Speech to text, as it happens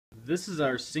this is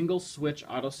our single switch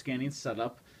auto scanning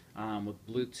setup with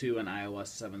Bluetooth and iOS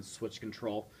 7 switch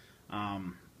control.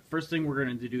 First thing we're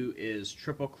going to do is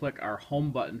triple click our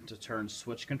home button to turn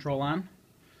switch control on.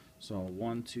 So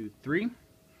 1, 2, 3.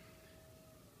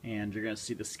 And you're going to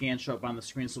see the scan show up on the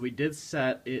screen. So we did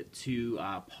set it to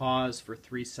pause for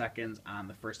 3 seconds on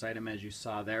the first item, as you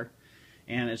saw there.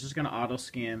 And it's just going to auto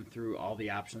scan through all the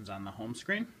options on the home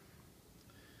screen.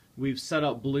 We've set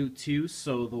up Bluetooth,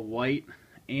 so the white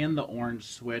and the orange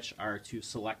switch are to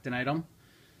select an item.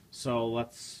 So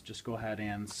let's just go ahead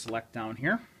and select down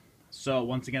here. So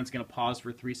once again, it's going to pause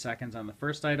for 3 seconds on the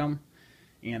first item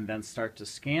and then start to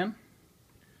scan.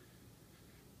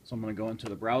 So I'm going to go into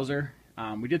the browser.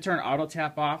 We did turn auto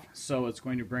tap off, so it's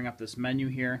going to bring up this menu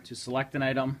here to select an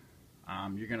item.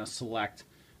 You're going to select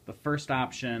the first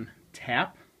option,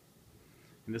 tap,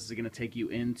 and this is going to take you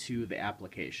into the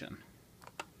application.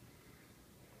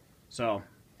 So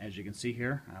as you can see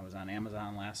here, I was on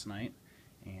Amazon last night,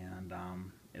 and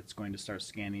it's going to start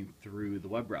scanning through the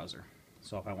web browser.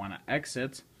 So if I want to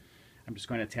exit, I'm just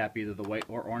going to tap either the white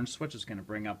or orange switch. It's going to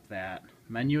bring up that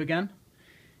menu again.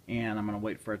 And I'm going to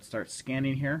wait for it to start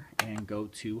scanning here and go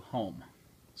to home.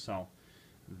 So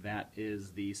that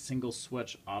is the single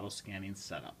switch auto scanning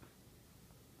setup.